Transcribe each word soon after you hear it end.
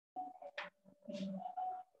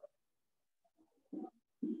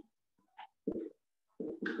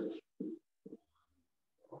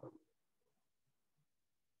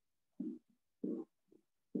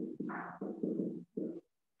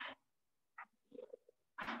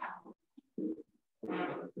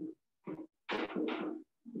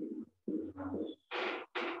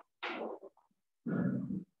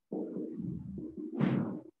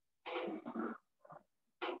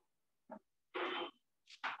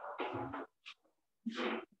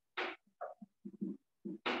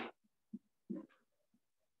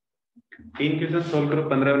तीन question solve करो,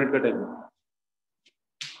 15 minute का टाइम।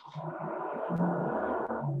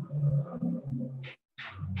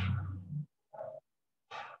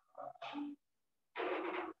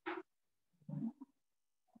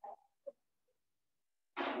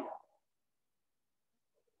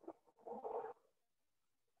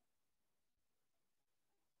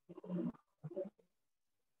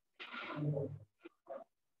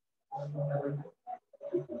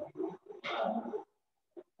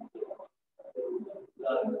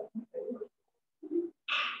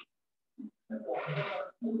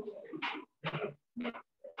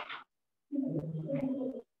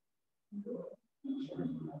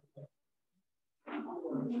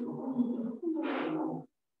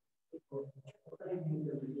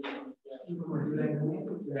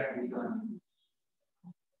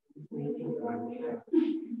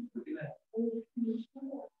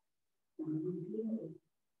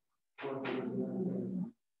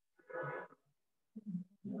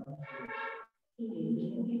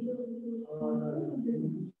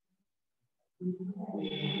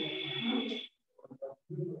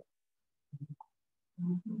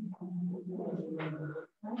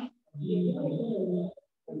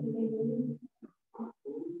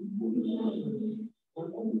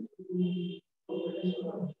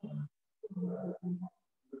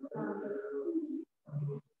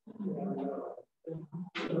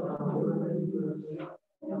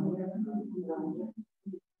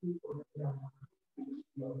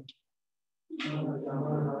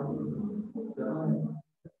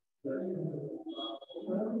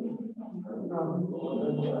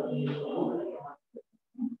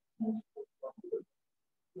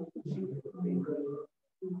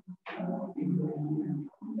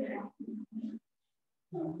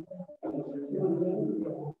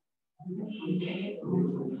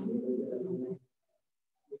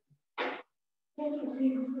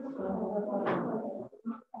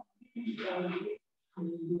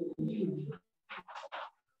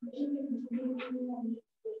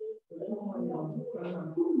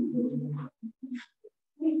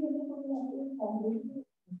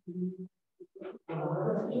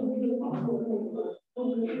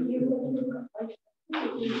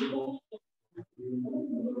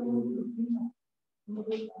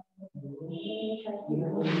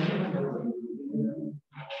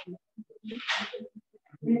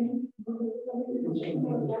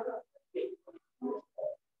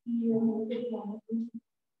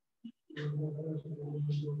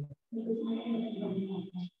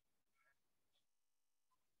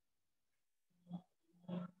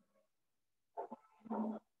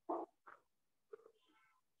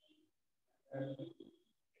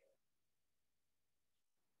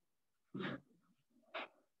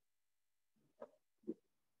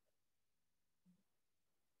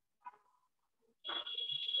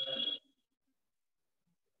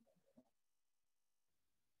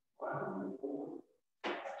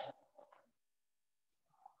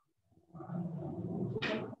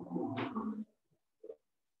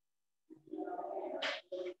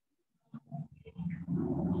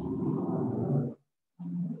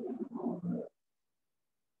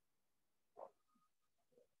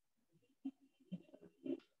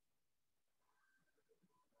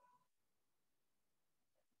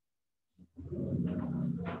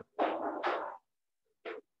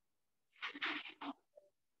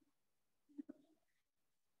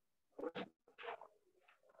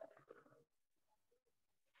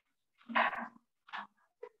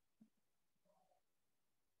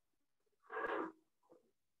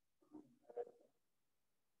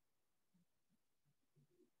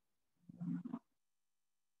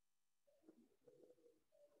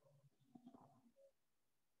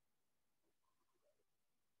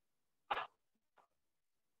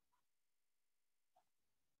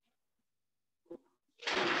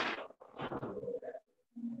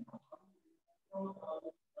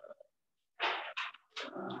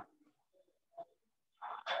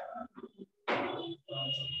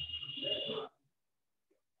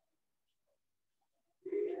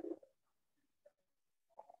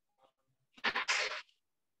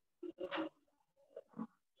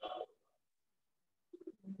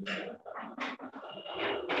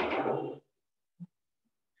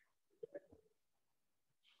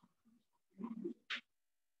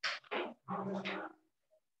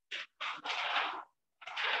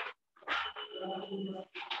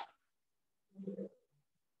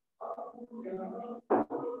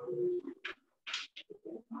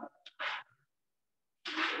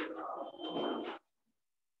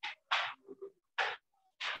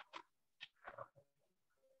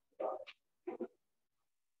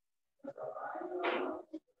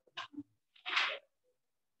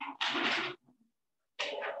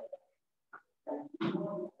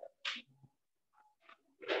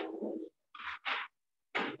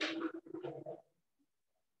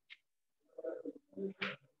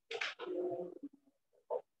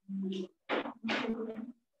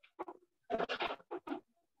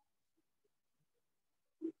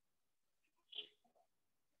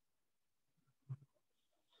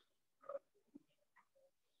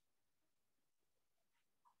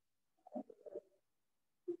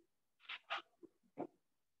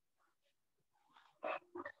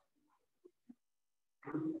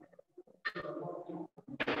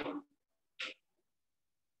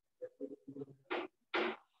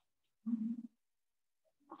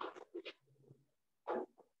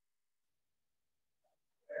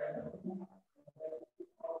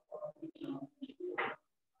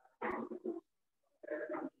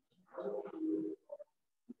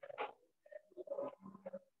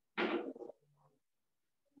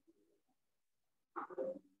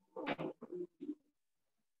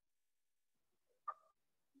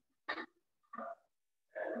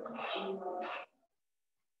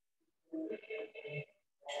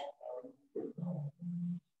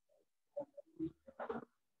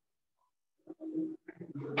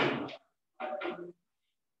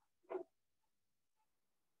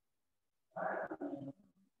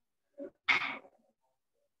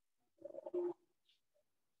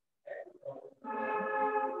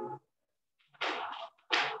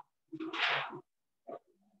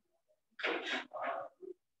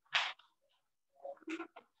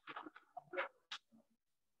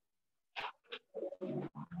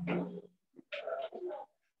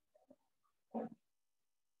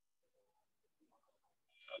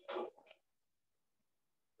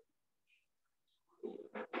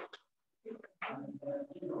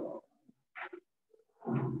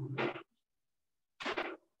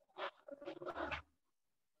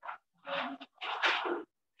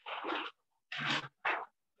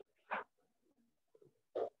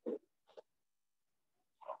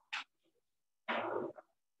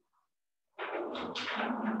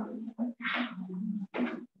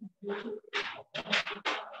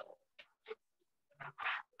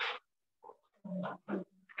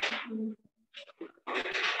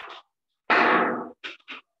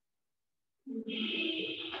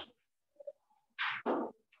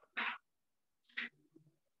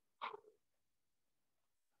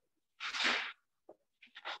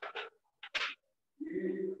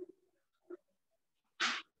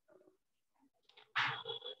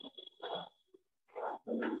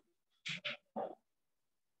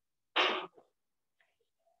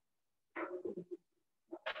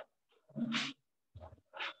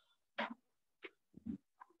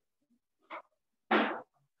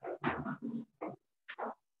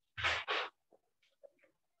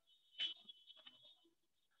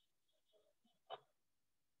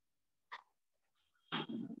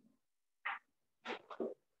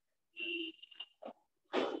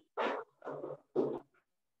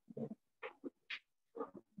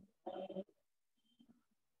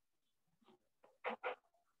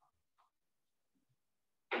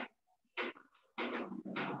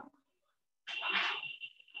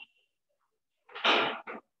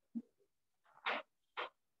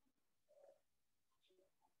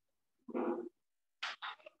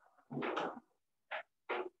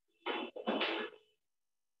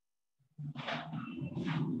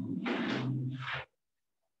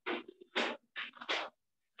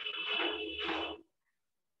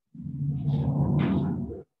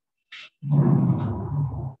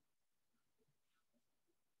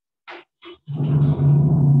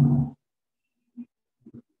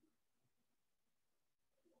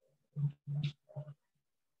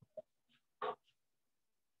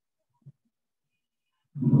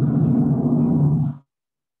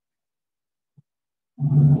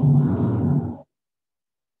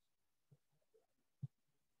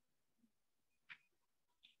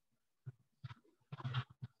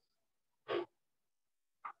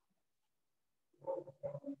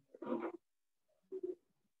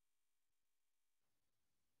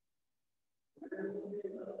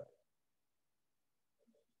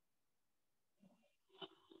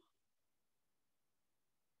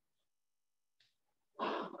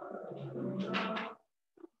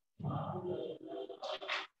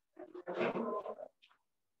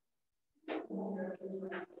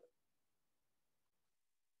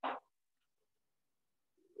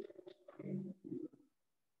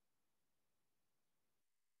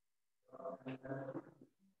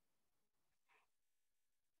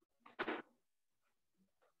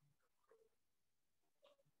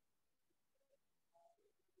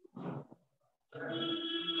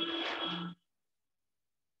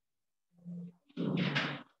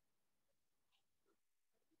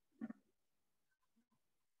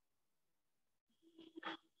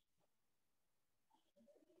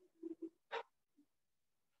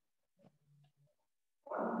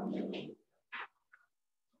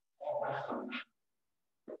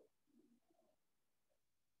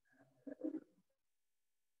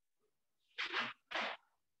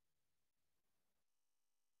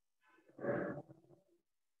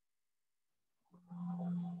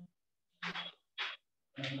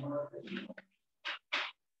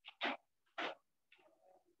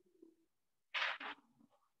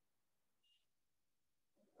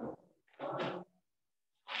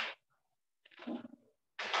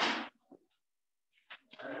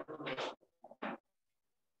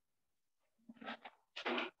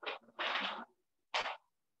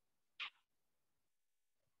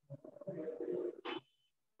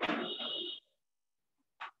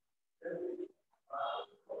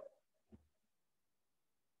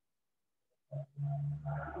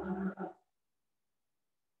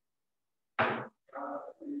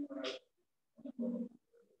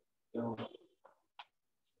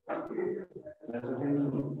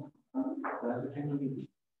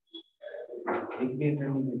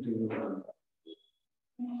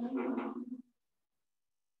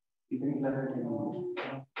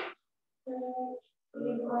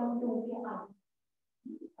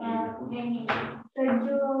 नहीं सर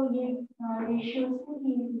जो ये रेशियोज थे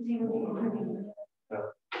ये 0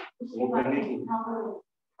 उसके बाद हाँ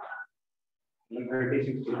 30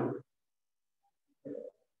 60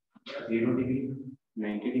 0 डिग्री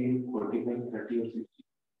 90 डिग्री 45 30 और 60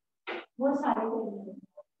 वो सारे करेंगे।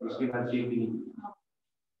 उसके बाद चेक डिग्री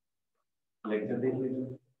लेक्चर देख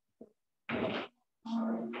लीजिए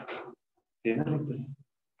देना लेक्चर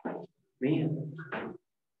नहीं है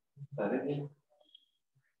सारे थे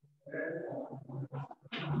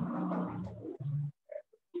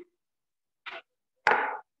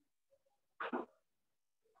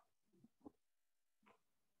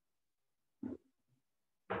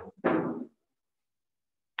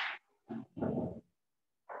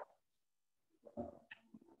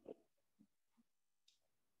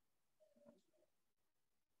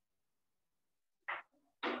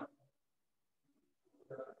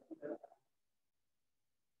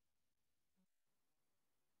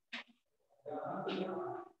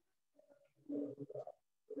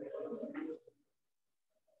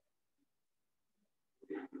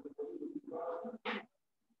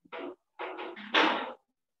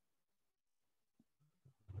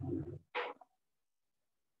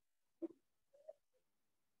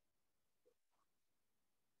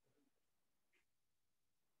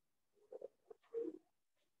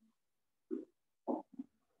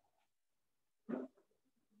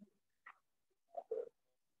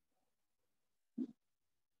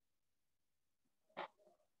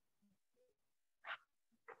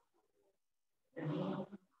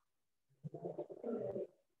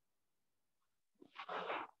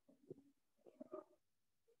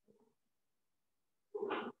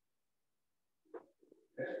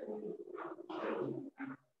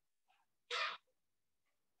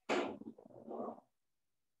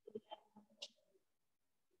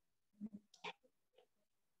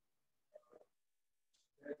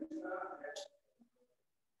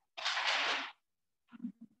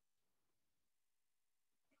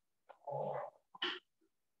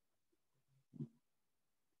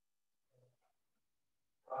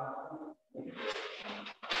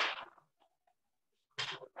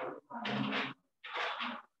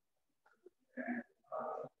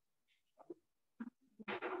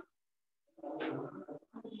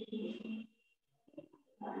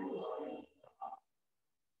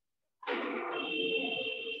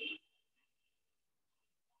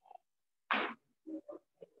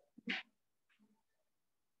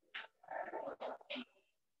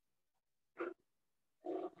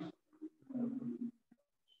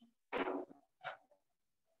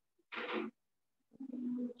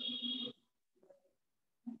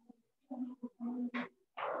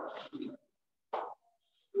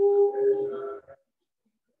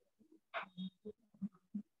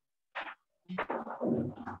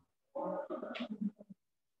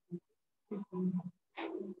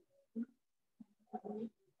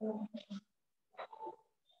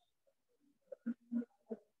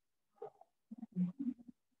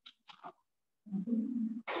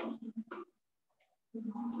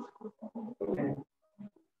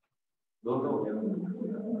दो तो हो गया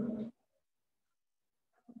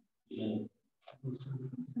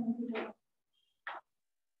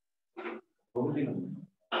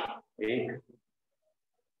एक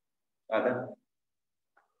आधा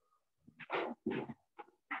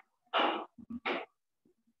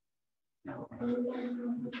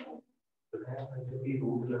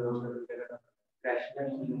रूट लगा उसका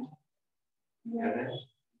रैशनल याद है।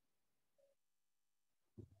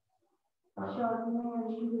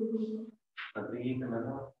 तो ये करना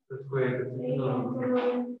था स्क्वायर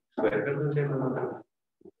कर दो चेक करना।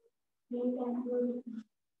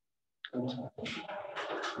 अच्छा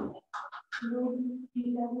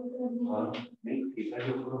हाँ नहीं थीटा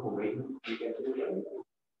जो पूरा हो गई ये कैसे हो जाएगा।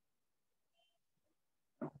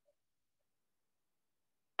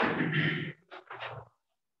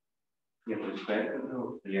 ये तो स्क्वायर कर दो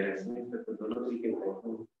या ऐसे तो दोनों तरीके से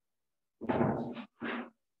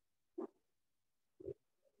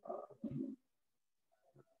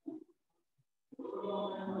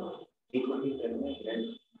इक्वली करना है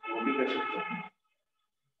वो भी कर सकते हैं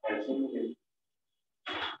ऐसे में।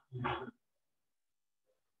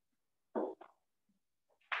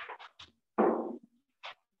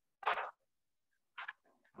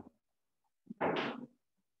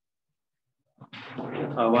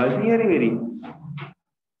 आवाज नहीं आ रही मेरी।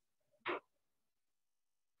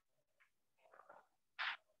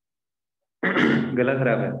 गला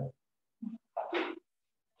खराब है।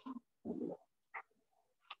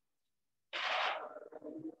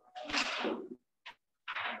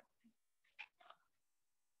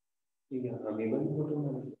 ठीक है अभी बंद फोटो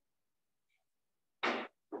में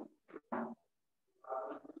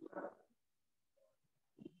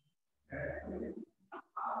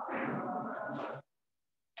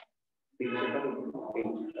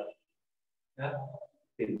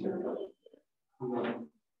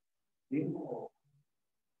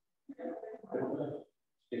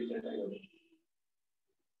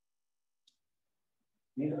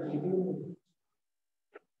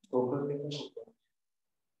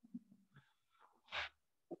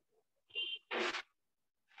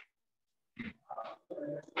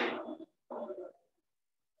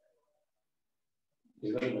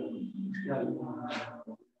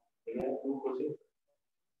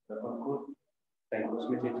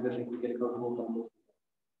उसमें चेंज करने के लिए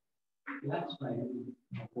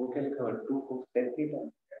वो क्या लिखा हुआ 2 cos थीटा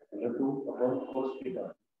मतलब 2 अपॉन cos थीटा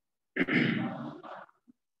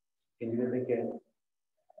हिंदी में क्या है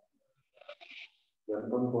 1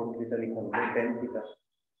 अपॉन cos थीटा लिखा हुआ है tan theta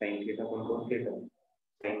sin theta upon cos theta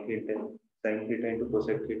sin theta into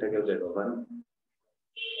cosec theta क्या हो जाएगा 1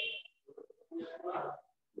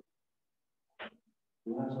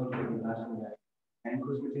 पूरा सॉल्व करके लास्ट में आएगा एंड को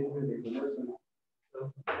उसमें चेंज कर देंगे ना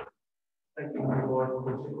ताकि बहुत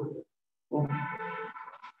कुछ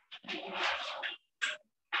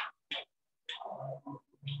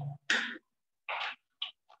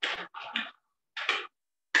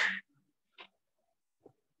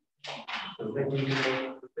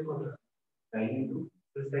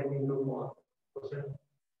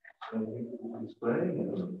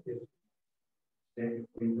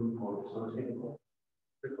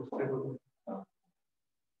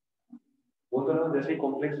वो तो ना जैसे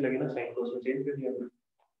कॉम्प्लेक्स लगे ना साइन को उसमें चेंज कर दिया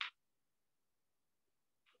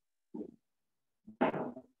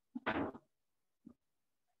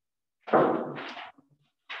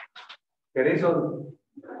करे सो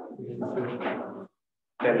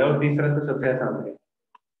पहला और तीसरा तो सबसे आसान है।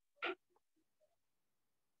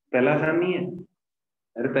 पहला आसान नहीं है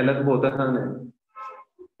अरे पहला तो बहुत आसान है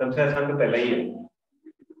सबसे आसान तो पहला ही है।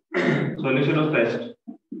 सॉल्यूशन ऑफ फर्स्ट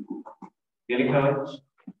ये लिखा है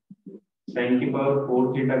sin की पावर 4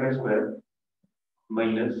 थीटा का स्क्वायर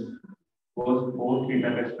माइनस cos 4 थीटा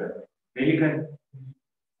का स्क्वायर ये लिखा है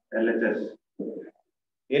LHS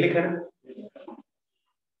ये लिखा है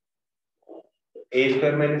a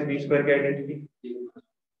square minus b square की आइडेंटिटी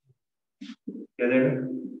क्या देगा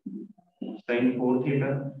sin 4 theta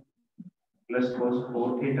plus cos 4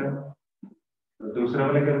 theta दूसरा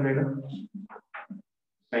वाला क्या बनेगा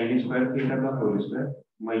sin स्क्वायर थीटा का whole square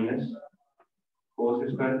minus cos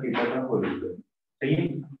square theta का होल स्क्वायर सही है।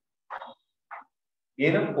 ये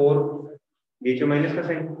ना 4 बीच में माइनस का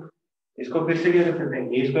साइन इसको फिर से क्या कर सकते हैं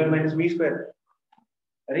a square minus b square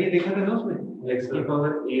अरे ये देखा था ना उसमें x की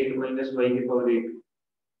पावर 8 माइनस y की पावर 8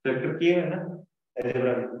 फैक्टर किए है ना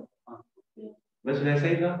अलजेब्रा में बस वैसा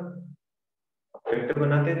ही था फैक्टर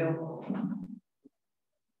बनाते रहो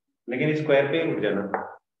लेकिन स्क्वायर पे रुक जाना।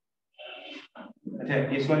 अच्छा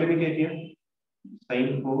इस वाले में क्या किया sin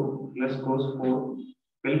 4 प्लस cos 4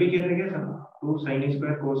 कल भी किया था क्या सब 2 sin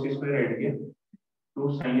square cos square add किया 2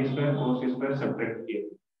 sin square cos square subtract किया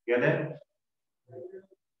याद है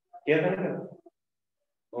क्या था ना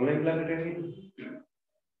ऑनलाइन क्लास अटेंड की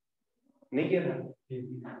नहीं किया था ये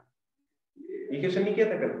क्वेश्चन नहीं किया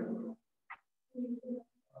था कल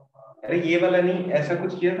अरे ये वाला नहीं ऐसा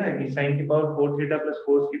कुछ किया था कि sin की पावर 4 थीटा प्लस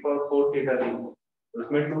cos की पावर 4 थीटा थी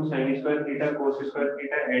उसमें 2 sin square theta cos square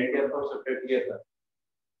theta add किया था और सब्ट्रैक्ट किया था।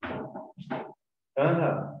 कहाँ था?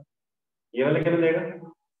 ये वाला क्या मिलेगा?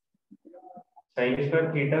 sin square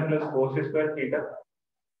theta plus cos square theta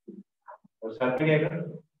और साथ में क्या आएगा?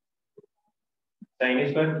 sin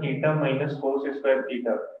square theta minus cos square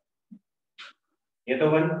theta. ये तो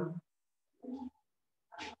 1।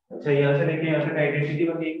 अच्छा यहाँ से लेके यहाँ तक आइडेंटिटी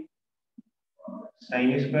बनी sin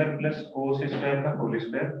square plus cos square का whole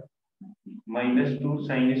square minus 2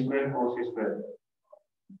 sin square cos square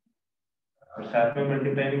और साथ में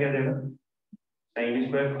मल्टीप्लाई में क्या देगा? sin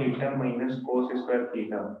square theta minus cos square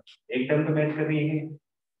theta. एक टर्म तो मैच कर रही है।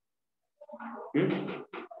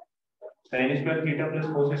 sin square theta plus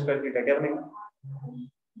cos square theta क्या बनेगा?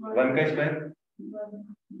 1 का स्क्वायर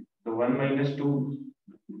तो 1 minus 2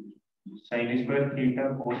 sin square theta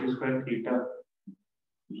cos square theta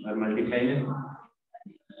और मल्टीप्लाई में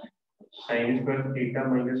sin square theta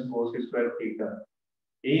minus cos square theta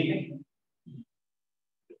ठीक है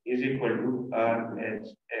is equal to R H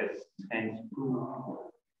S sign 2।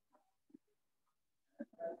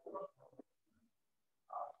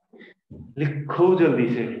 लिखो जल्दी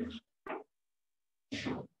से।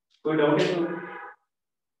 कोई डाउट है?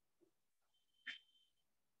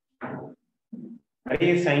 अरे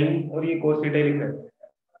ये साइन और ये cos थीटा लिखा है।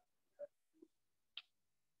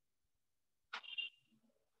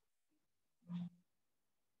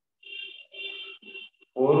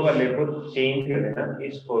 फोर वाले को चेंज कर देना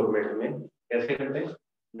इस फॉर्मेट में। कैसे करते हैं?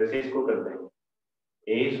 जैसे इसको करते हैं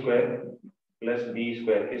ए स्क्वायर प्लस बी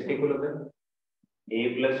स्क्वायर किसके इक्वल होता है? ए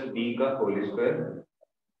प्लस बी का होल स्क्वायर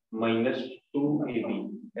माइनस 2ab।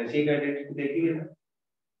 ऐसी एक आइडेंटिटी देखिए ना।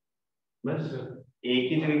 बस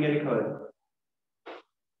एक ही जगह क्या लिखा हुआ है?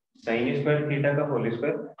 साइन स्क्वायर थीटा का whole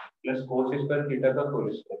square plus cos square theta का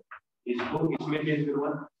होल स्क्वायर। इसको इसमें चेंज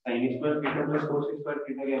करूंगा sine square theta plus cos square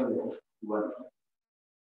theta क्या हो जाएगा? 1।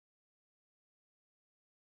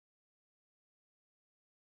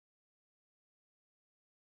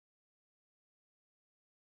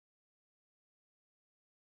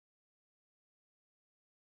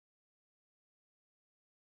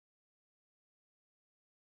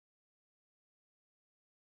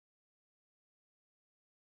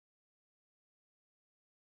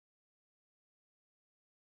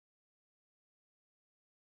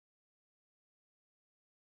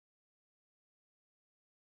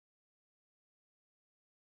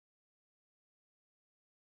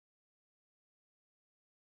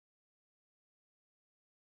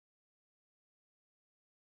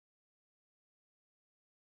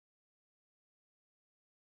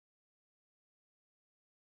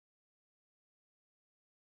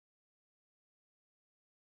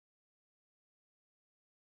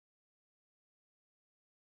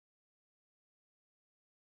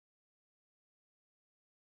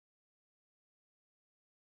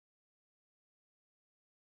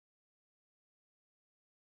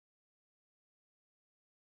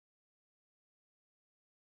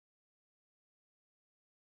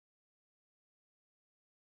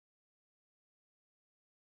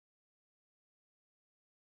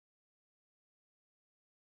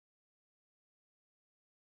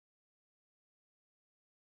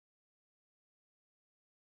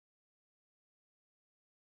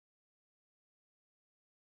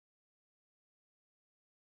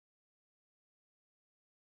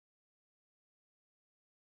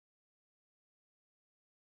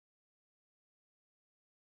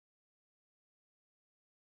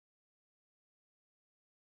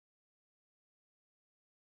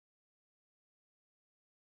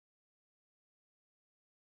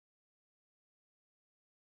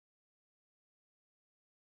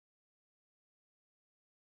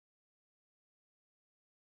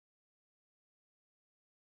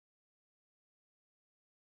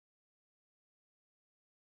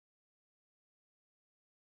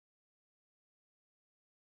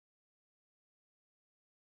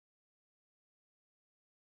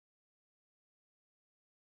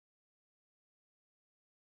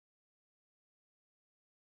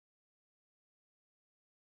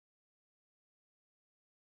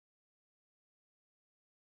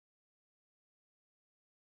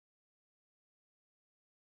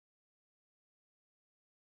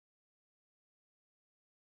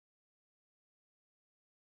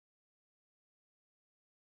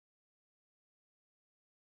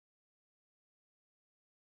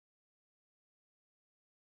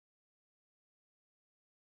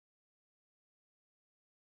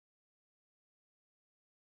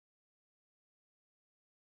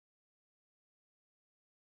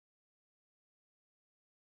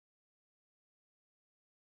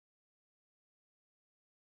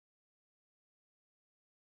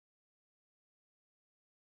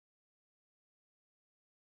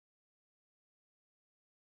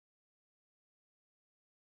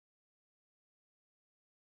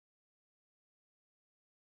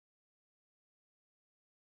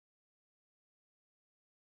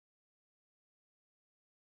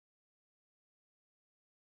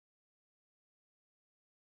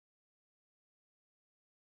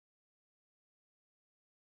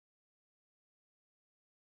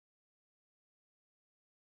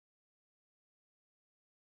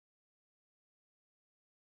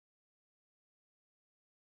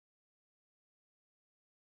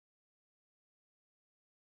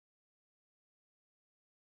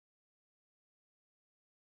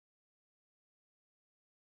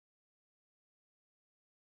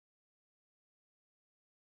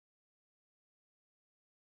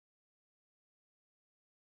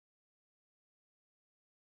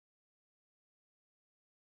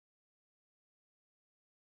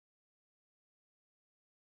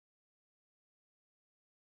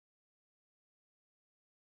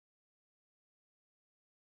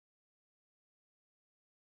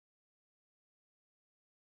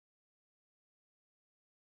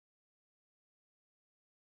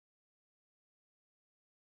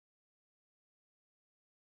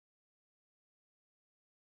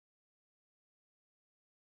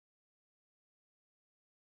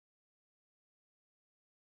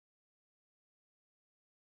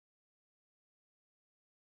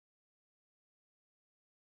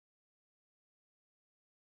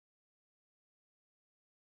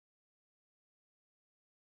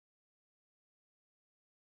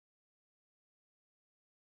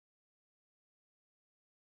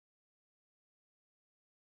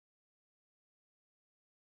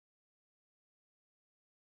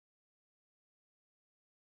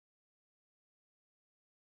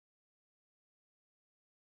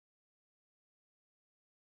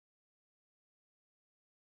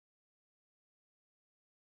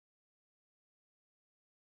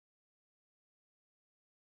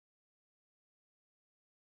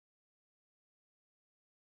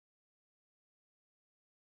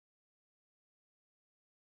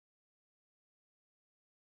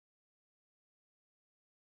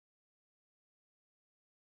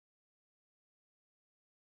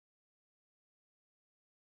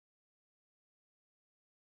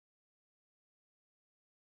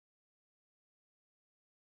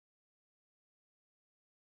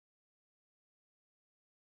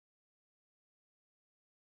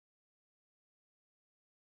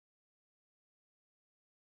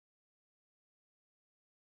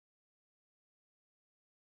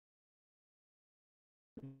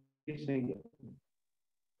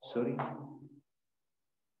 Sorry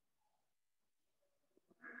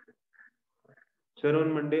Sir, on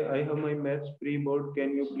Monday I have my maths pre-board.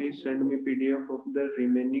 Can you please send me PDF of the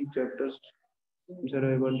remaining chapters? Sir,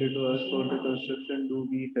 I wanted to ask for the construction. Do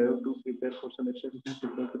we have to prepare for some exercises?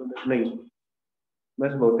 नहीं,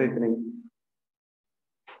 बस बहुत है इतना ही.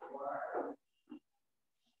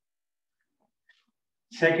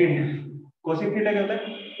 Second, cosec theta क्या होता है?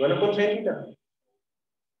 1/sin theta.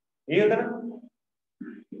 ये होता है ना?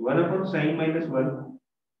 1/sin minus 1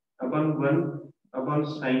 upon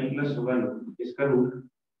 1/sin plus 1 इसका root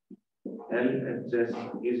LHS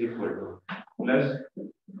is equal to plus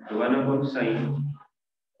 1/sin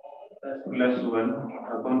plus 1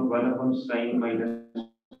 upon 1/sin minus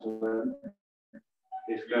 1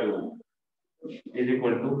 इसका root is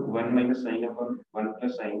equal to 1 minus sin upon 1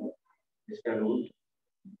 plus sin इसका रूट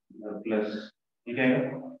प्लस ठीक है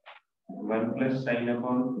 1 plus sin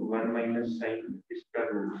upon 1 minus sin इसका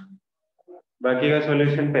root. बाकी का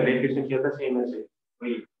solution पहले equation किया था सेम ऐसे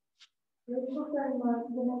वही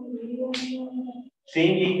सेम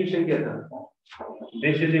ये इक्वेशन क्या था.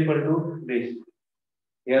 This is equal to this.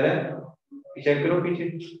 याद है? चेक करो पीछे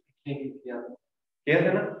क्या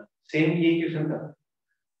था ना. सेम ये इक्वेशन था.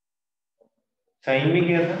 साइन में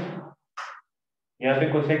किया था. यहाँ पे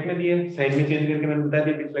कोसेक में दिया. साइन में चेंज करके मैंने बता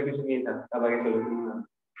दिया पिछला इक्वेशन ये था. अब आगे सॉल्यूशन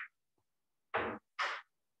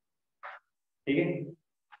ठीक है.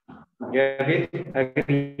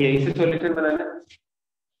 अगर यहीं से सॉल्यूशन बनाना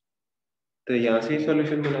तो यहाँ से ही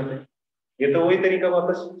सॉल्यूशन बनाते हैं. ये तो वही तरीका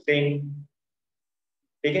वापस सेम.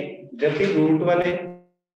 ठीक है. जब भी रूट वाले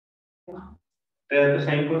तो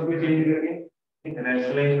साइन कोस में चेंज करके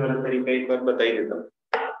रैशनलाइज वाला तरीका एक बार बता ही देता हूँ.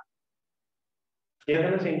 क्या था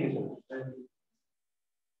ना सेम क्वेश्चन.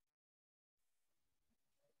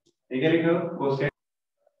 ठीक है. लिखो cosec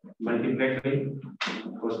multiplied by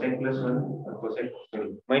cosec plus 1 और कोसेक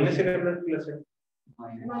माइनस से करना प्लस है.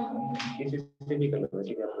 किसी से भी करना है.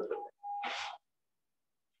 ठीक है. आपको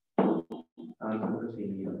आंसर तो सही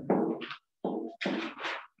है.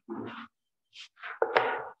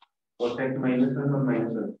 कोसेक माइनस 1 और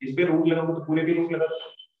माइनस 1 इस पे रूट लगाओ तो पूरे भी रूट लगा.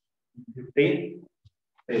 ठीक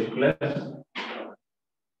है. Plus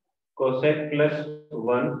cosec plus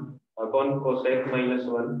 1 upon cosec minus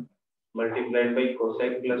 1 multiplied by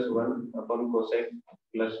cosec plus 1 upon cosec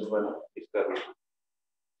plus 1 इसका रूट.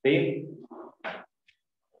 ठीक है.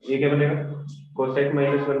 ये क्या बनेगा? कोसेक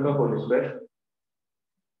माइनस 1 का whole square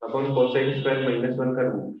upon cosec square minus 1 का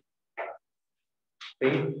रूट.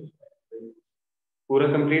 ठीक है. पूरा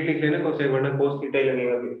कंप्लीट लिख लेना कोसेक वरना कोस थीटा ही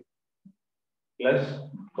लगेगा फिर. प्लस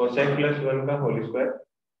कोसेक प्लस 1 का whole square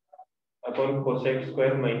upon cosec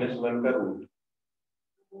square minus 1 का रूट.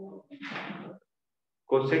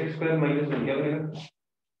 कोसेक स्क्वायर माइनस 1 क्या बनेगा?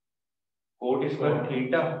 कोट स्क्वायर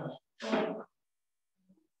थीटा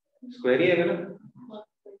स्क्वायर ही है ना.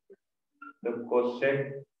 तो कोसेक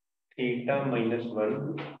थीटा माइनस 1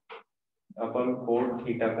 अपन कोट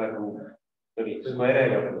थीटा का रूट. सॉरी स्क्वायर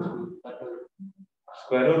आएगा.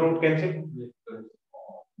 स्क्वायर और root cancel.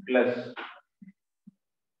 Plus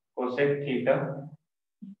cosec theta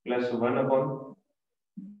plus 1 upon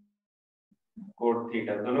cot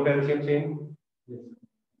theta दोनों का एलसीएम सेम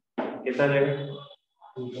कितना जाएगा?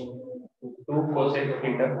 2 cosec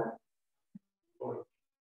theta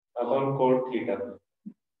upon cot theta.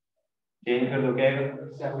 Change कर दो क्या आएगा?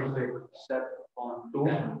 2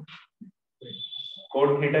 कोट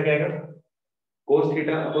थीटा क्या आएगा? Cos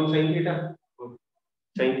theta upon sine theta.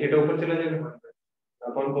 Sine theta ऊपर चला जाएगा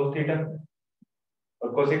अपॉन कोस थीटा और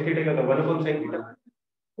कोसेक थीटा का था 1 अपॉन साइन थीटा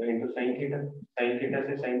तो into sine theta. Sine theta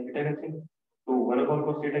से साइन थीटा कैंसिल. तो 1 अपॉन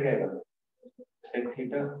कोस थीटा क्या आएगा? sec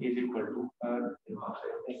theta is equal to r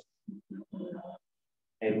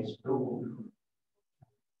hence 2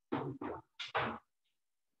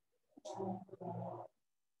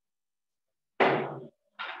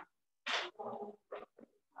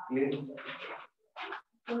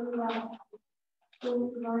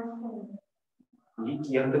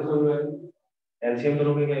 यहाँ तक समझ में एलसीएम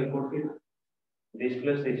दोनों का क्या है? कोट थीटा दिस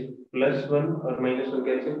प्लस 1 और माइनस 1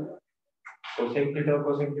 कैंसिल. कोसेक थीटा और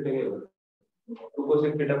कोसेक थीटा क्या होगा? 2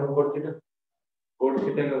 कोसेक थीटा पर कोट थीटा. कोट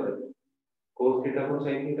थीटा क्या होता है? कोस थीटा पर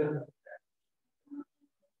साइन थीटा.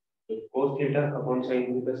 तो cos theta upon sine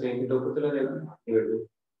theta. Sine theta ऊपर चला जाएगा.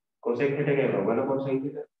 कोसेक थीटा क्या होगा? 1 upon sine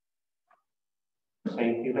theta.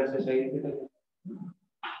 Sine theta से साइन थीटा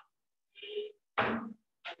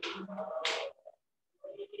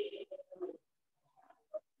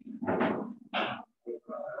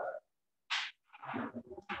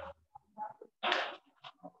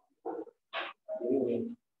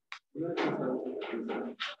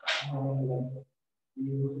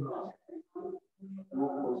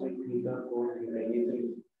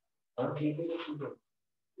ठीक है ठीक है।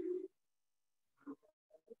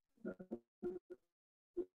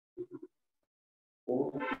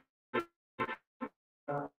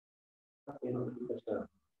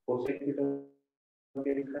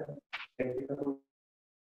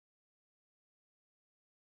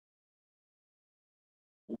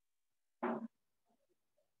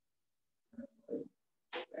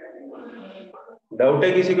 डाउट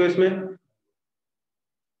है किसी को इसमें?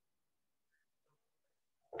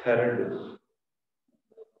 थर्ड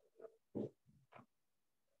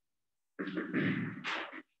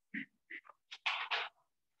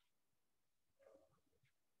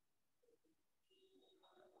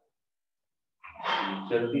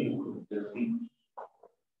जल्दी जल्दी।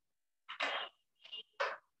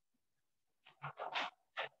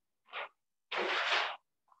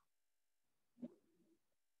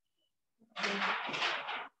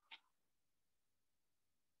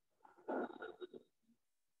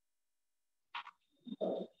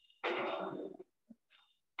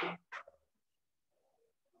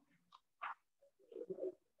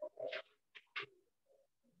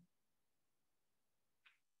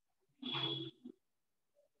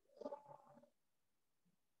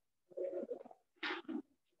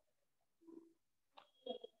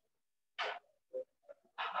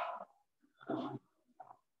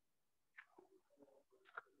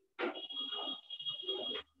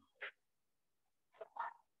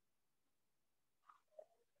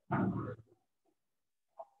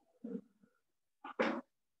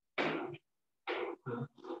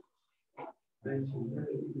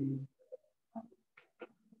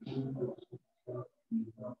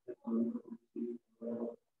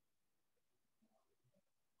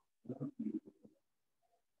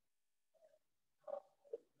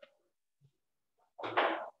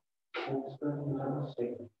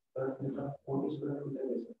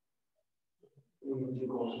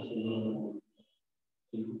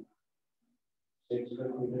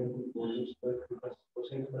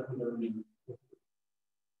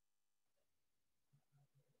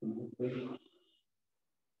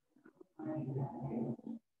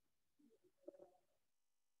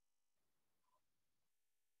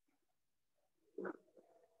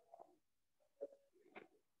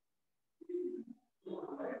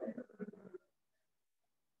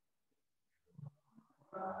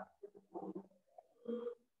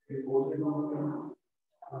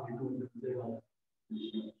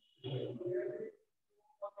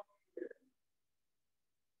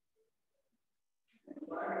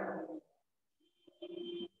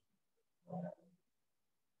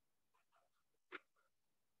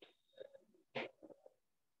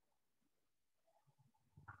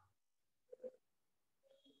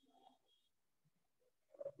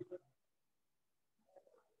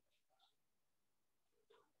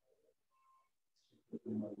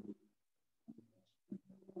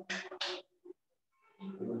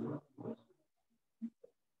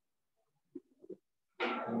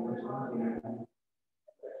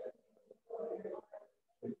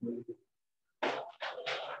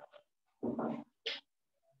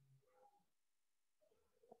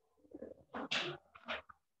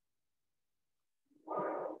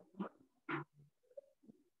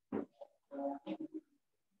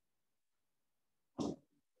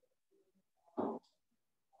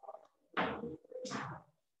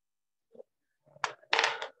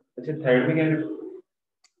 अच्छा थर्ड में क्या है?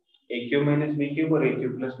 ए क्यूब माइनस बी क्यूब और ए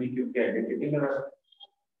क्यूब प्लस बी क्यूब की आइडेंटिटी लगा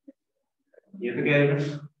सकते। ये तो क्या है?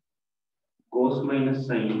 कोस माइनस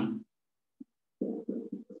साइन,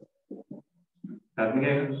 साथ में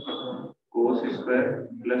क्या है? Cos square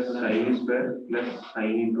plus sine square plus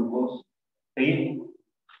sine into cos, सही है,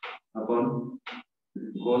 अपॉन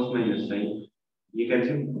कोस माइनस साइन, ये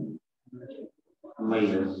कैसे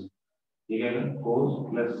माइनस, ये क्या है? कोस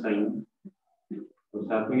प्लस साइन, तो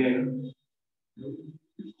साथ में क्या है?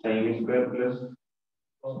 Sine square plus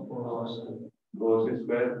cos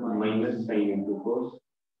square minus sine into cos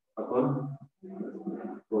upon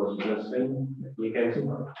कोस प्लस साइन, ये कैसे?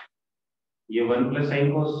 ये 1 प्लस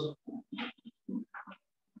साइन कोस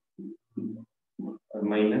और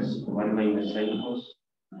माइनस 1 माइनस साइन कोस,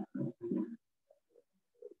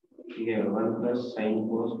 ठीक है, 1 plus sine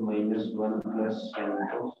cos minus 1 plus sine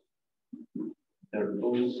cos, the 2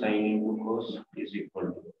 sin into cos is equal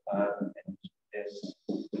to r s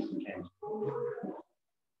n।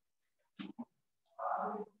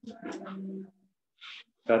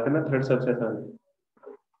 साथ में third सबसे आसान है।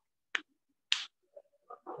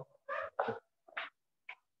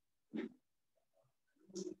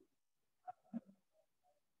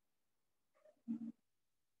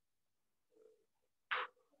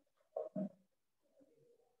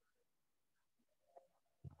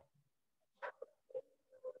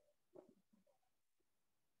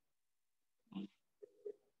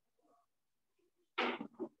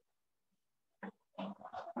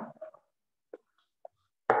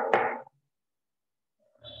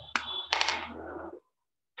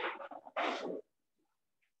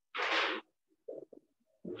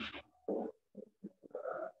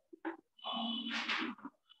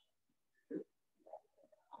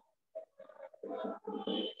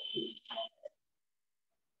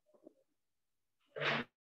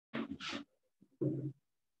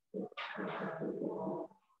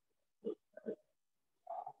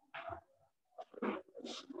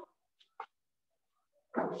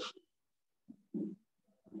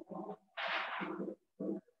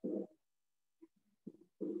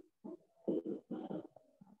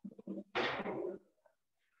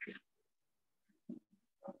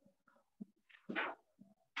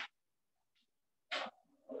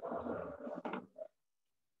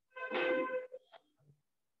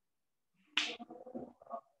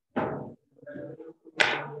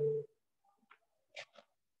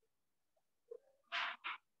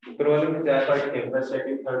 ऊपर वाले में चार पार्ट है, फर्स्ट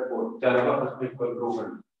सेकंड थर्ड फोर्थ, चारों का फर्स्ट इक्वल रो कर।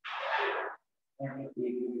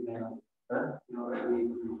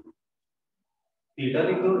 थीटा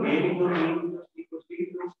लिख दो, ए लिख दो, बी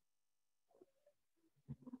लिख दो।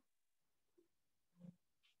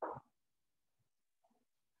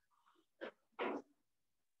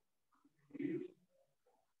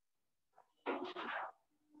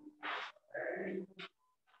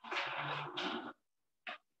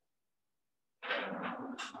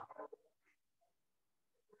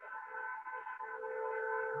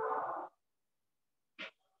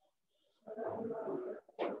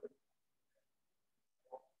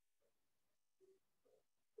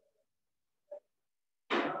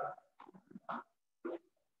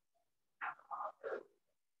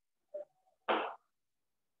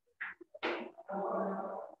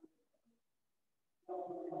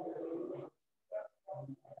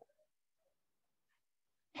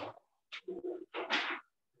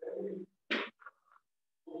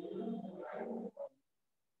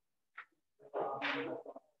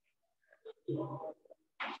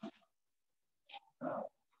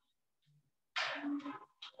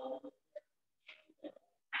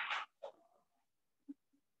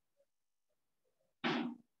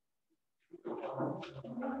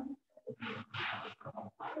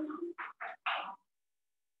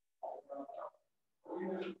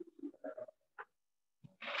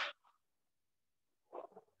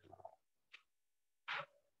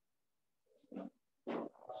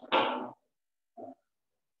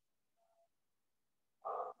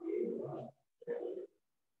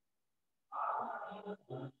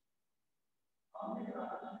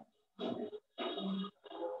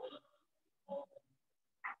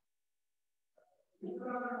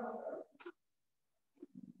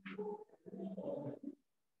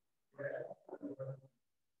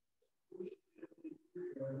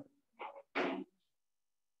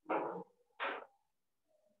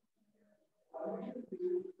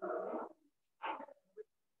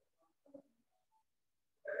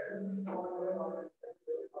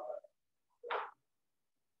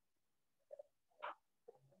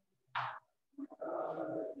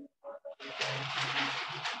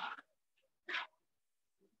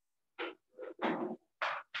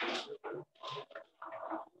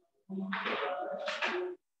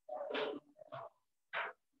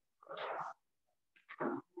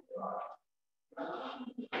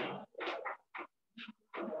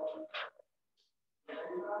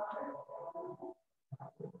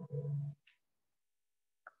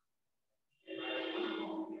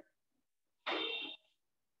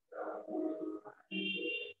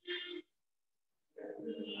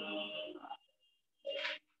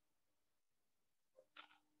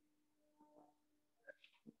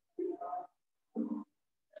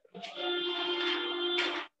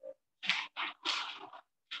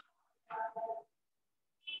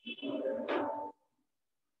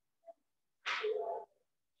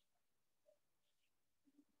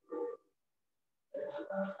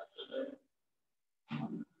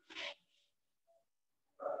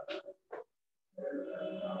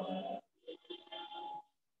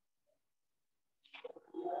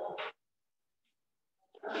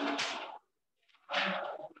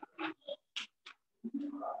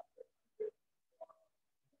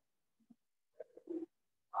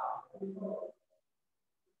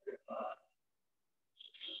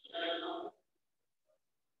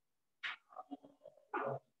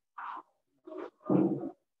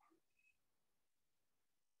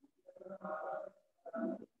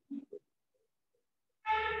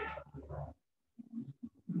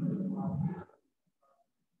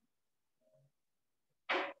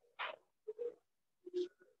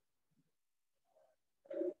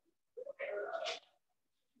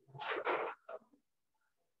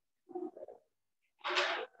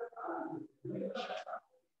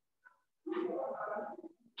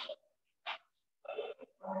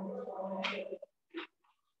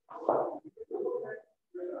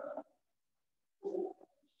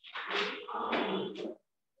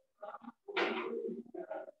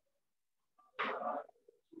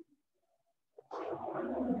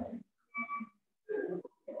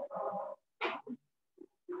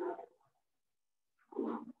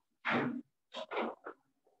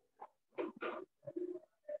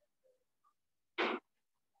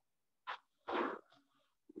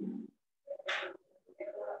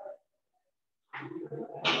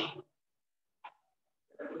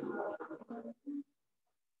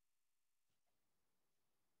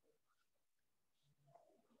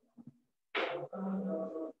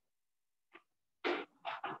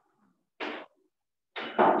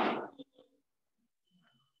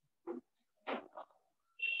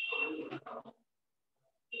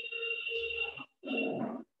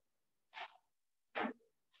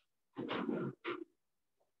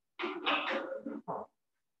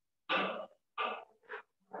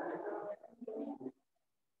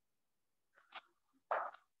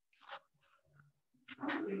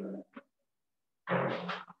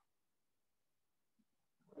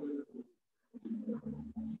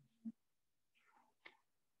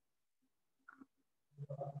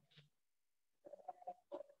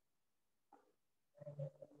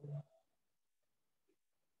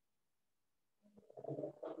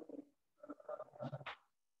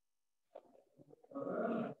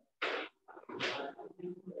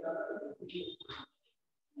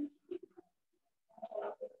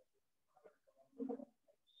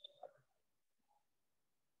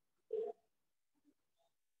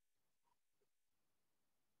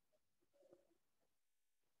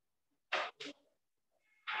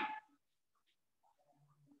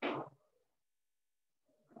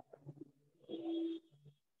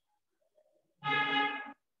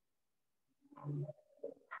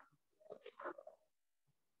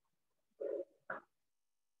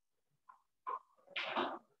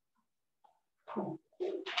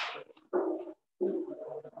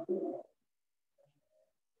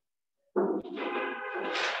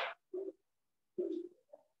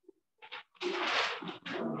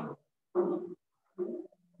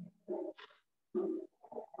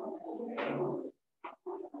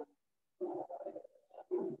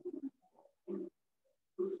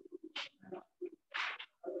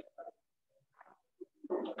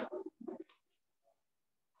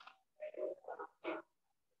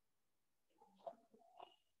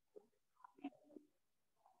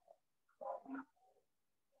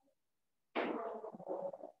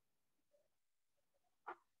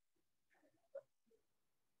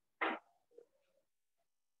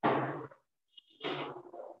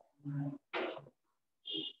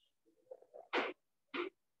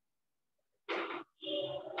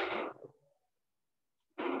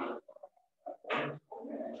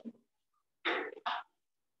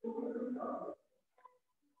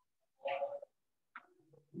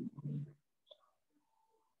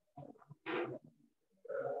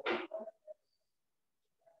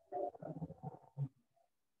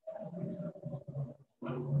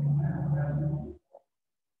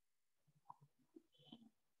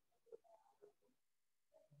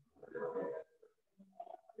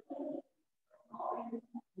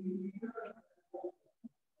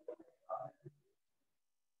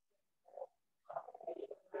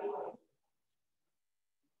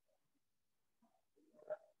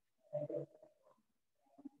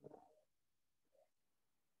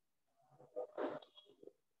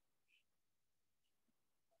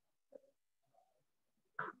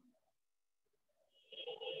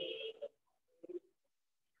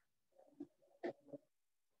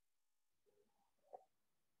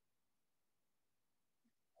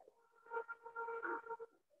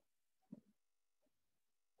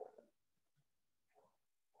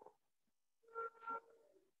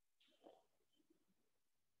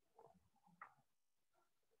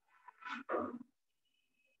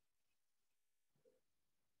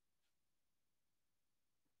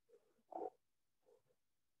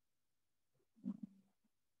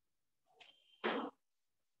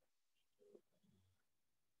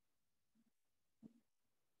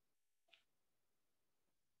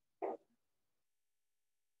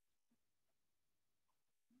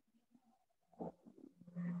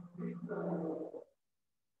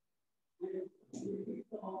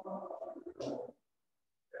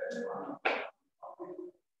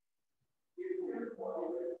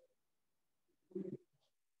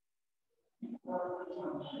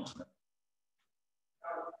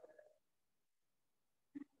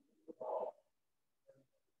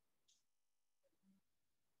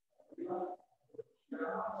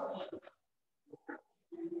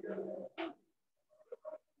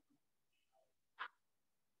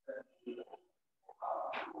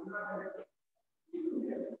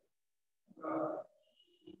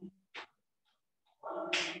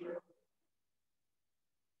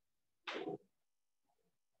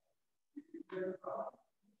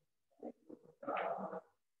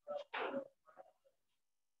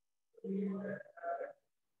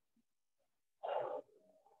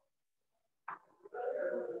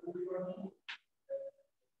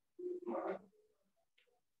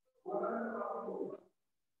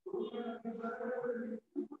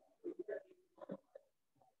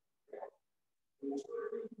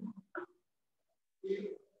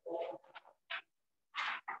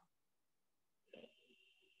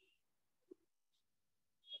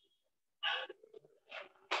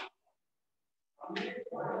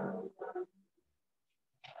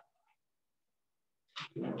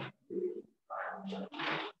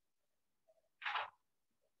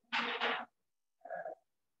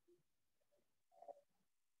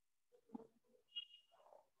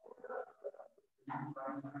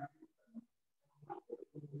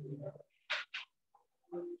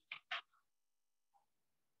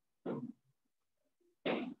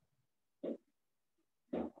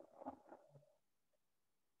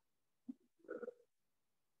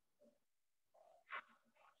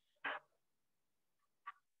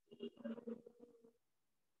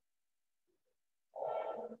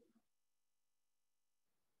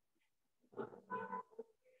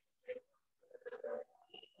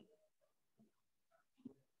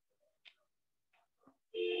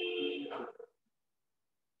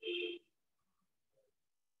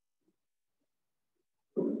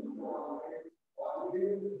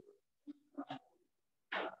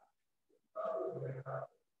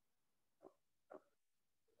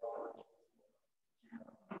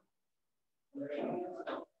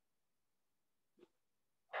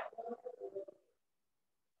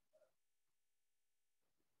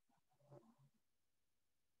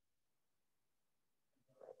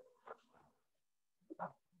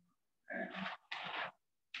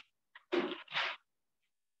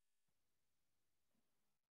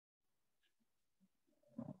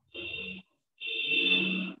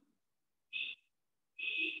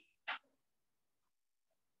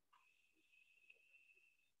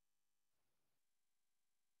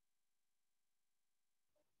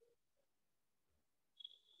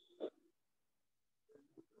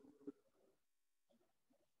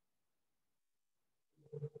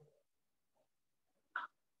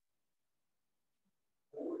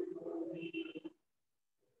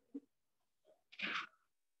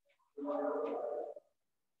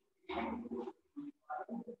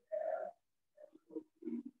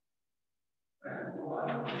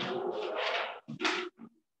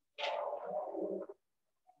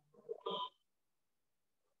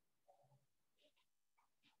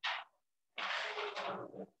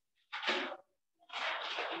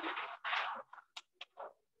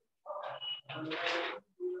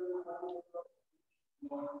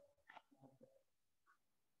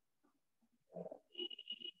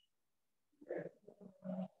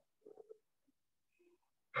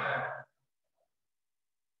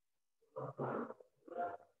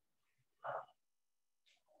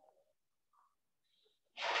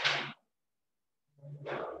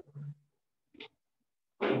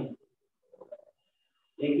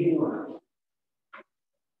 एक ही हुआ,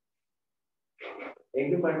 एक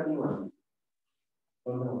भी पार्ट नहीं हुआ।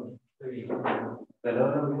 पहला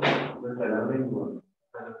वाला नहीं हुआ।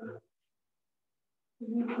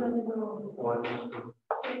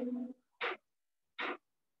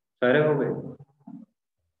 सारे हो गए।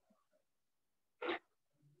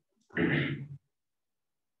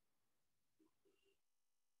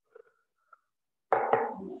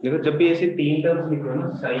 देखो जब भी ऐसे तीन टर्म्स लिखो ना,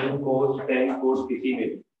 साइन कोस टेन कोस किसी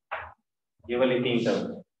में, ये वाले तीन टर्म्स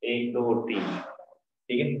 1 2 और 3,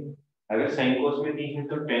 ठीक है। अगर साइन कोस में 3 है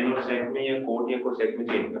तो टेन और सेक में या कोट या कोसेक में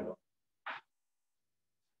चेंज करो,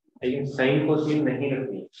 लेकिन साइन कोस में नहीं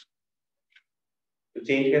रखनी। तो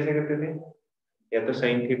चेंज कैसे करते थे, या तो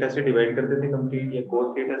साइन थीटा से डिवाइड करते थे कंप्लीट, या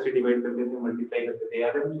कोस थीटा से डिवाइड करते थे, मल्टीप्लाई करते थे,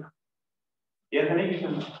 याद है? याद है नहीं?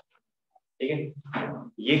 ठीक है।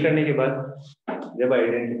 ये करने के बाद जब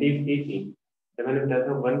आइडेंटिटीज की थी, जब मैंने बताया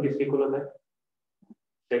था 1 किसके इक्वल होता है,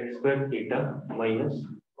 sec square theta minus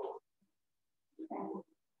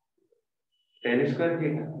ten square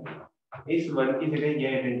theta. इस 1 की जगह ये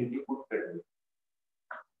आइडेंटिटी पुट कर दी,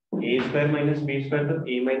 ए स्क्वायर माइनस बी स्क्वायर, तो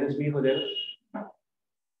ए माइनस बी हो जाएगा।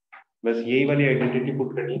 बस यही वाली आइडेंटिटी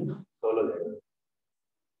पुट करनी, सॉल्व हो जाएगा।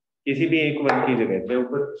 किसी भी एक 1 की जगह, चाहे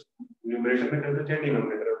ऊपर न्यूमरेटर में कर दो चाहे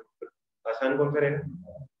डिनोमिनेटर में। आसान कौन सा रहेगा,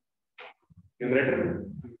 न्यूमरेटर में।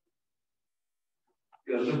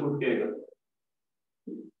 कैसे पुट किएगा,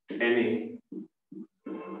 टेन ए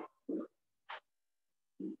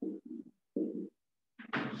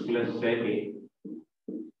प्लस सेक ए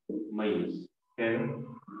माइनस टेन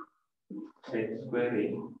सेक स्क्वायर ए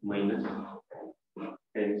माइनस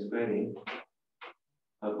टेन स्क्वायर ए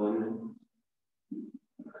अपॉन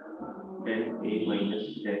टेन ए माइनस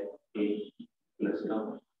सेक ए प्लस का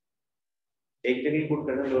एक जगह पुट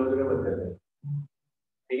करना, दोनों जगह मत करना,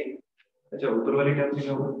 ठीक है। अच्छा ऊपर वाली टर्म से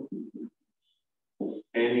क्या होगा,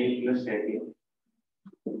 टेन ए प्लस सेक ए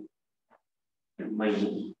माइनस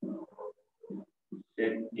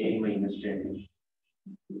सेक ए माइनस टेन ए,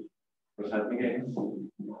 और साथ में क्या है,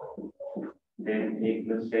 टेन ए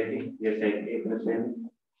प्लस सेक ए या सेक ए प्लस टेन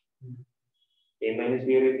ए माइनस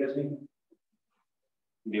बी और ए प्लस बी,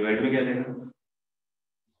 डिवाइड में क्या देगा,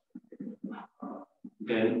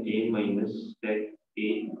 टेन ए माइनस सेक ए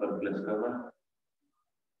और प्लस का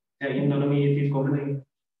 1। इन दोनों में ये चीज कॉमन है,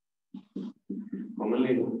 कॉमन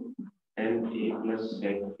ले लो, टेन ए प्लस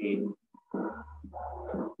सेक ए,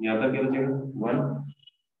 यहाँ पर क्या बचेगा 1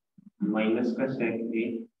 माइनस का सेक ए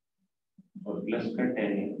और प्लस का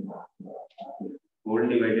ten A, whole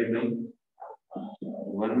divided by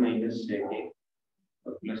 1 minus sec ए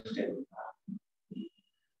और प्लस 10।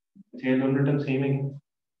 ये दोनों टर्म सेम है,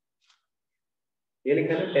 ये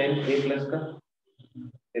लिखा है टेन ए प्लस का,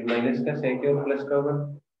 फिर माइनस का सेक और प्लस का होगा,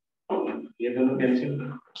 ये दोनों cancel,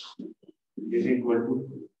 is equal to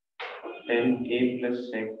ten A plus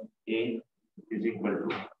sec A is equal to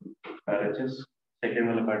RHS, second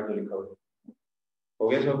वाला पार्ट तो लिखा होगा। हो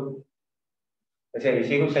गया सब। अच्छा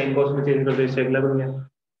इसी को साइन कॉस में चेंज कर दो, इससे अगला बन गया,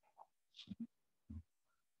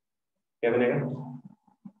 क्या बनेगा,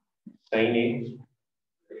 साइन ए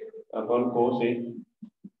अपॉन कोस ए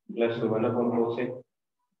प्लस 1 अपॉन कोस ए,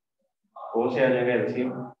 कोस ए आ जाएगा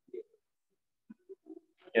एलसीएम,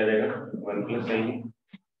 क्या जाएगा 1 प्लस साइन ए,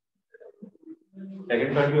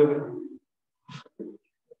 सेकंड पार्ट भी हो गया।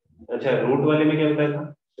 अच्छा रूट वाले में क्या होता था,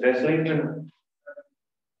 रेशनलाइज करना,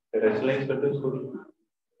 रेशनलाइज करते हैं उसको,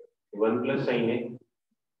 1 प्लस साइन ए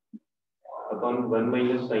अपॉन 1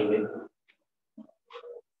 माइनस साइन ए,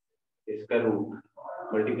 इसका रूट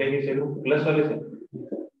मल्टीप्लाई किससे रूट प्लस वाले से,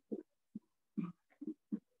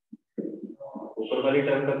 ऊपर वाली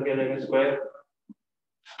टर्म का क्या जाएगा स्क्वायर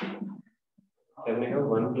करने का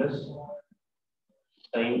 1 प्लस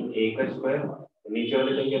साइन ए का स्क्वायर, नीचे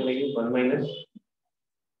वाले टर्म क्या बनेगी 1 माइनस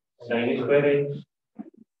साइन स्क्वायर ए,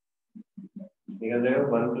 निकल जाएगा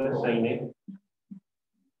 1 प्लस साइन ए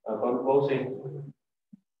अपॉन कोस ए,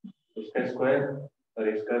 इसका स्क्वायर और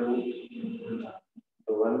इसका रूट,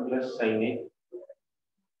 तो 1 प्लस साइन ए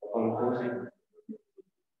अपॉन कोस ए,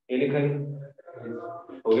 ये लिखा है।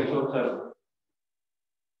 हो गया सब सारा,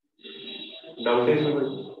 डाउट है इसमें कोई,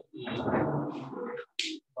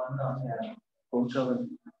 कौन सा वाला,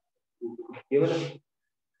 ये वाला,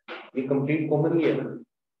 ये कंप्लीट कॉमन ही है ना,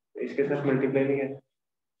 इसके साथ मल्टीप्लाई नहीं है,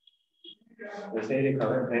 वैसे ही लिखा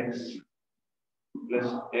हुआ है x plus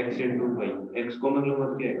x into Y, x common लो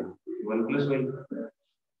मत, क्या आएगा 1 प्लस वाई,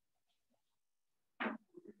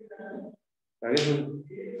 आगे सुन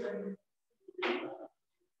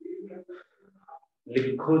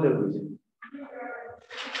लिखो जरूर से,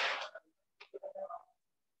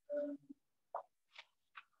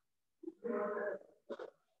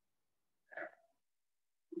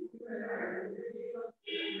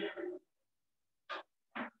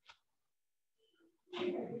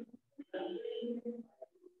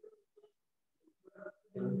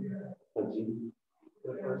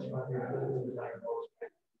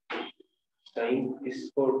 साइन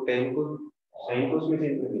इसको टेन को साइन कोस में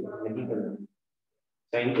चेंज नहीं करना,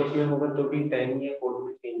 साइन कोस में होगा तो भी टेन या कोस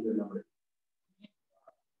में चेंज करना पड़ेगा,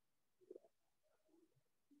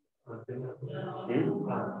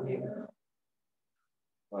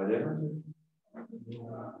 आ जाएगा,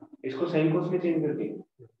 इसको साइन कोस में चेंज करके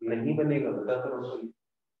नहीं बनेगा, बता तो रहा हूँ,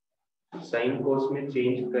 साइन कोस में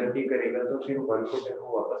चेंज करके करेगा तो फिर 1 को टेन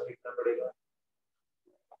को वापस लिखना पड़ेगा,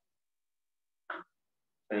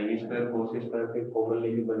 साइन स्क्वायर कोस स्क्वायर फिर कॉमन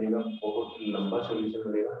लेके बनेगा, बहुत लंबा सॉल्यूशन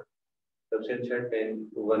बनेगा, सबसे अच्छा 10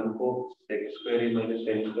 1 को sec square minus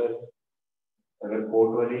ten square, अगर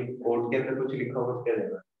कोट वाली कोट के अंदर कुछ लिखा होगा तो क्या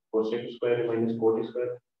देगा, cosec square minus cot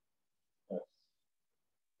square,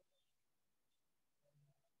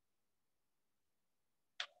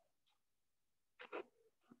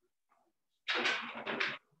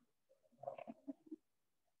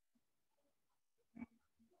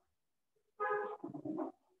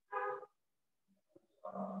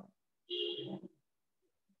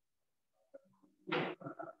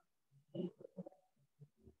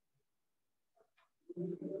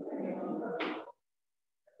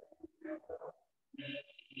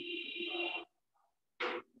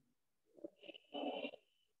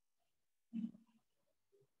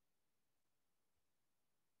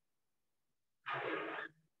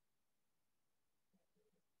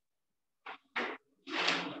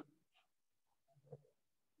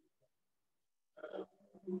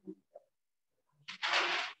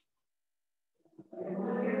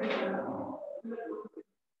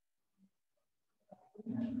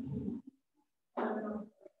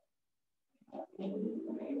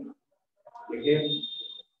 देखिए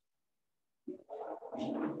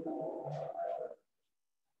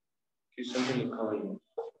क्वेश्चन में लिखा हुआ है,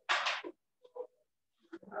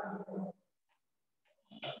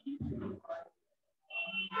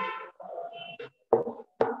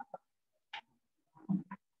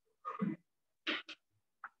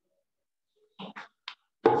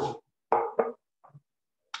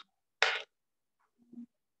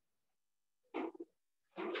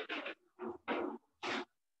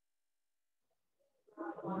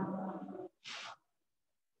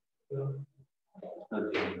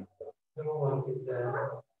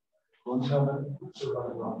 कौन सा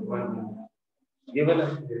ये वाला,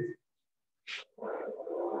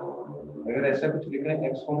 अगर ऐसा कुछ लिखा है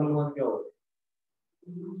एक्स कॉमन वन क्या होगा,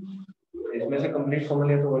 इसमें से कंप्लीट कॉमन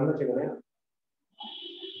है तो वन बचेगा ना,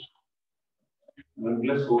 1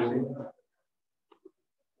 plus cos A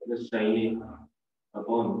plus sin A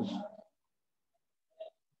upon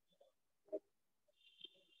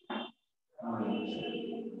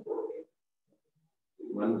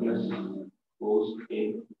 1 plus cos A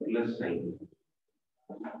plus sin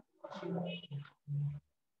A.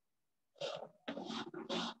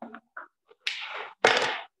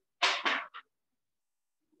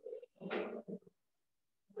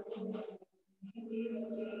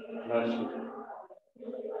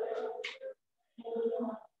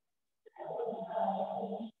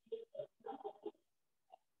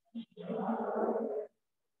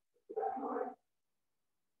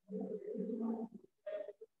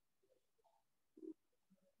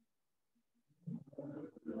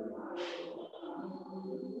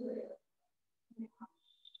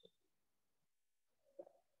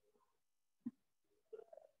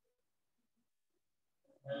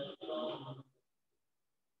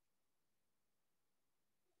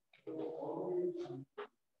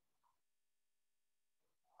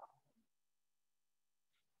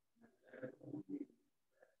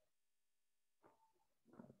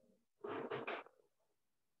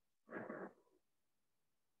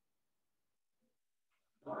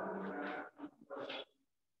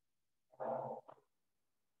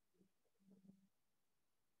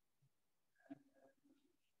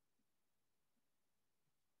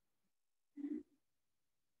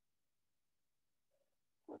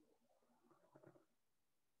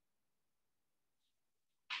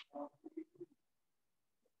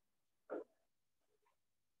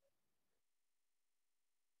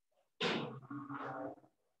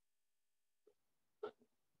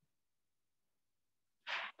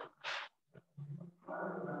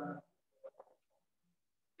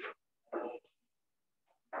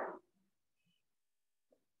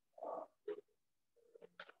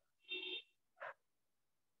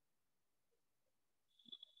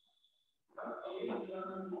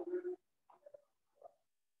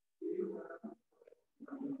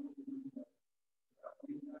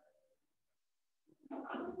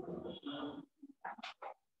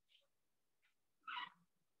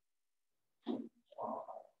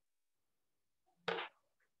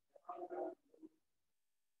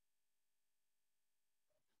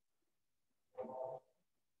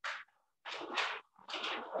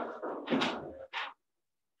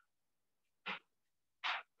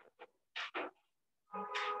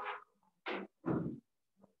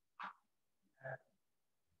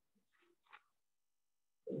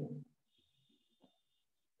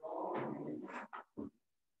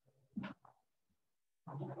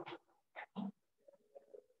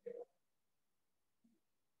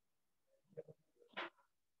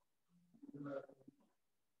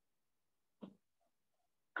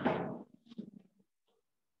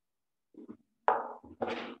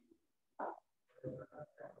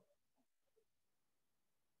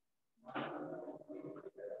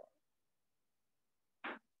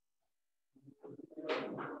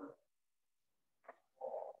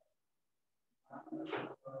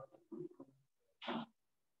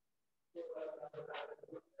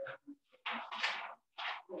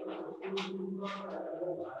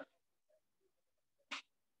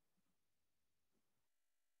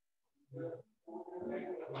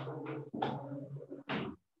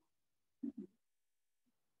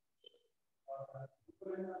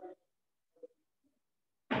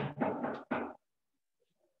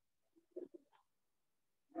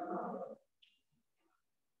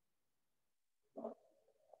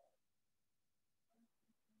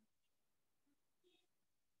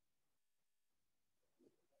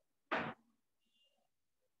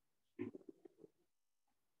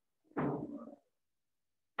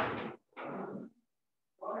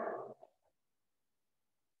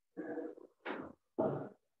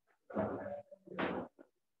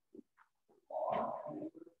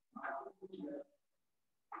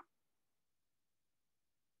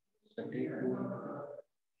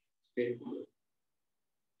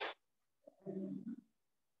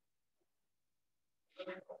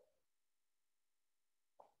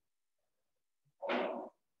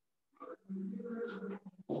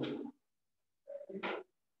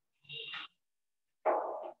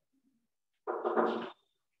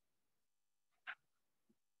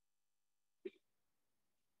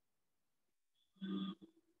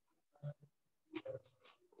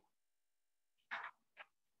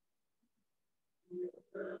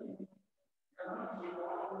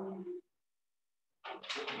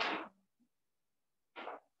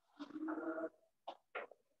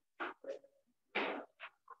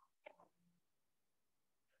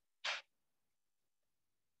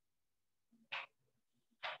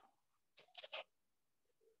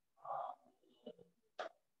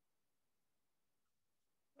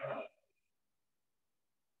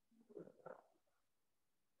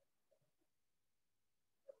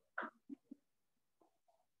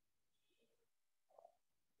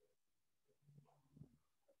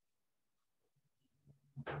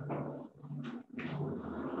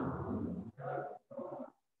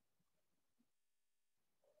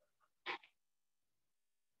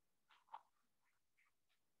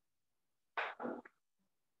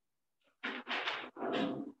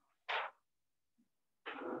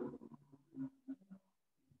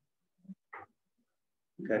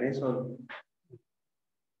 करें सॉल्व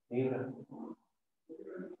नहीं हो रहा।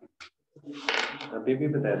 अभी भी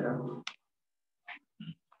बताया था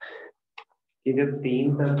कि जब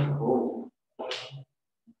 3 तक हो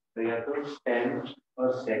तो या तो tan और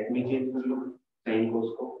sec में चेंज कर लो sin cos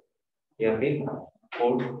को, या फिर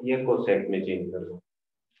cos या cosec में चेंज कर लो,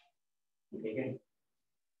 ठीक है।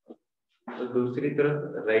 तो दूसरी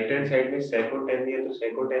तरफ राइट हैंड साइड में sec और tan दिया तो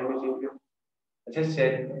sec और tan में चेंज करो। अच्छा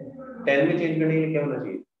sec tan में चेंज करने के लिए क्या होना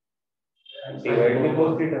चाहिए? डिवाइड में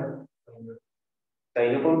cos theta,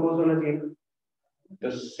 sin upon cos होना चाहिए। तो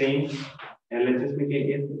सेम एलएचएस में क्या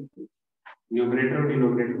किया, न्यूमरेटर और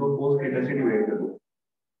डिनोमिनेटर को cos थीटा से डिवाइड कर दो,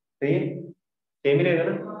 सही है। सेम ही रहेगा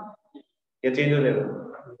ना या चेंज हो जाएगा?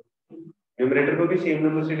 न्यूमरेटर को भी सेम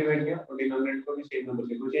नंबर से डिवाइड किया और डिनोमिनेटर को भी सेम नंबर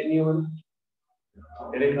से, कोई चेंज नहीं होगा।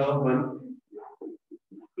 ये लिखा 1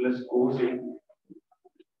 plus cos a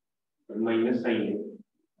minus sin a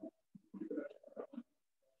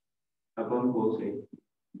upon cos a,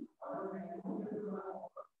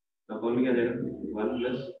 upon में क्या जाएगा 1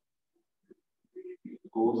 plus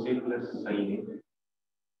cos a plus sin a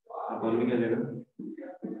upon में क्या जाएगा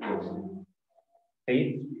cos a, सही।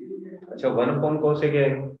 अच्छा 1 अपॉन cos a क्या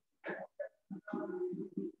है?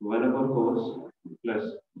 1 upon cos plus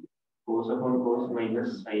cos upon cos minus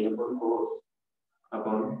sin upon cos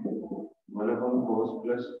upon 1 upon cos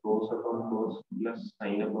plus cos upon cos plus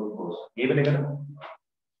sin upon cos, ये बनेगा ना।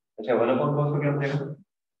 अच्छा 1 अपॉन cos को क्या बनेगा,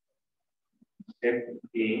 sec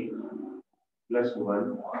a plus 1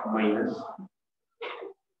 minus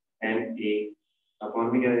tan a upon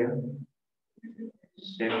में क्या आएगा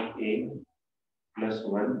sec a प्लस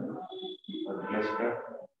 1 और प्लस का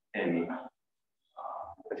tan a।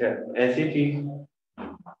 अच्छा ऐसी चीज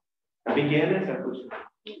अभी किया है ना सब कुछ,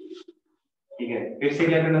 ठीक है। फिर से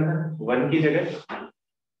क्या करना था, 1 की जगह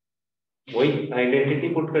वही आइडेंटिटी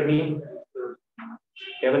पुट करनी है।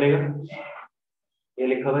 क्या बनेगा, ये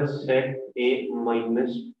लिखा हुआ sec a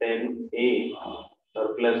minus tan a और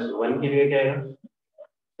प्लस 1 की जगह क्या आएगा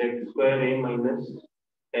sec square a minus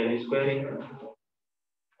tan square a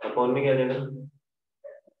upon में क्या जाएगा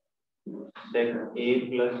sec a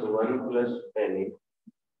plus 1 plus tan a।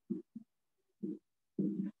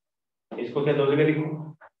 इसको क्या दो जगह लिखूं,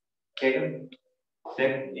 क्या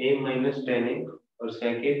sec a minus tan a और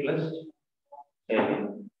sec a plus tan a,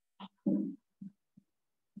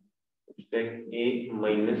 sec a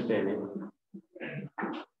minus tan a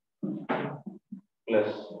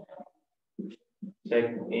plus sec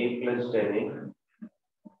a plus tan a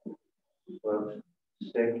और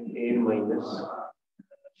sec a minus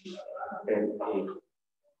tan a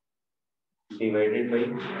divided by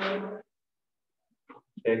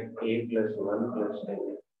sec a plus 1 plus tan a।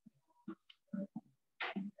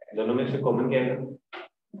 दोनों में से common क्या है,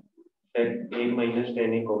 sec a minus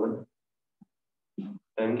tan a common,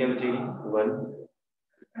 time क्या बचेगी 1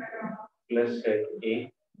 plus sec a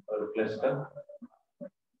और plus का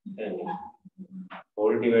tan a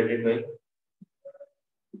whole divided by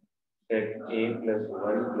sec a plus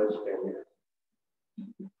 1 plus tan a।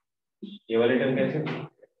 ये वाले टर्म कैसे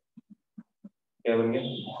क्या बन गया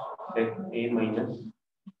sec a minus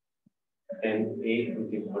tan a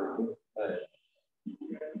is equal to tan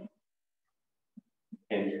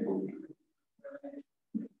 2।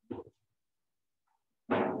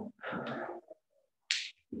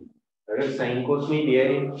 अगर साइन कोस में दिया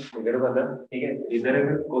है इधर वाला, ठीक है, इधर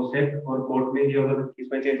अगर कोसेक और कोट में दिया होगा तो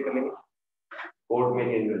किसमें चेंज कर लेंगे, कोट में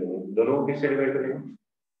चेंज कर लेंगे। दोनों को किससे डिवाइड करेंगे,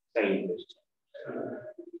 साइन कोस।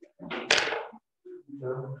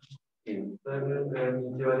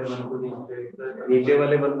 नीचे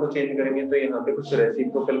वाले वन को चेंज करेंगे तो यहाँ पे कुछ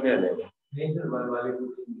रेसिप्रोकल में आ जाएगा।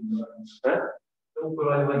 ऊपर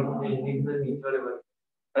वाले वन को नीचे वाले वन,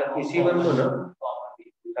 इसी वन को ना,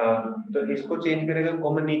 हाँ तो इसको चेंज करेगा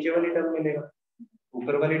कॉमन नीचे वाली टर्म मिलेगा,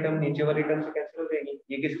 ऊपर वाली टर्म नीचे वाली टर्म से कैंसिल हो जाएगी।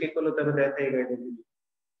 ये किसके इक्वल होता है बताया था, आइडेंटिटी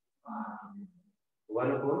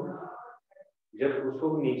 1 को जब उसको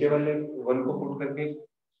नीचे वाले 1 को पुट करके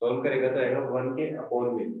सॉल्व करेगा तो आएगा 1 के अपॉन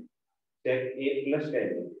में sec a plus tan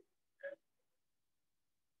a।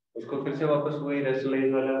 उसको फिर से वापस वही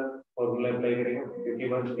रेशनलाइज वाला फॉर्मूला अप्लाई करेंगे क्योंकि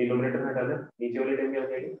 1 डिनोमिनेटर में डाला, नीचे वाली टर्म क्या हो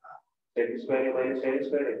जाएगी sec square a minus tan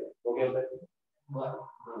square a, वो क्या होता है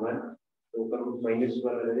 1, तो ऊपर माइनस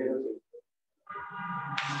वाला रहेगा।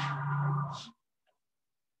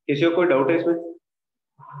 किसी को कोई डाउट है इसमें?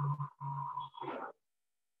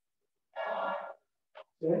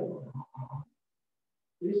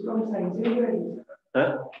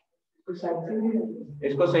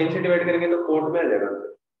 इसको साइन से डिवाइड करेंगे तो कोट में आ जाएगा,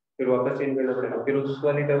 फिर वापस चेंज करना पड़ेगा, फिर उस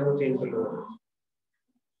वाली टर्म को चेंज कर लो।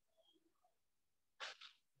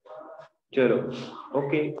 चलो,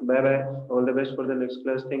 okay, bye bye, all the best for the next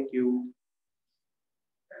class, thank you.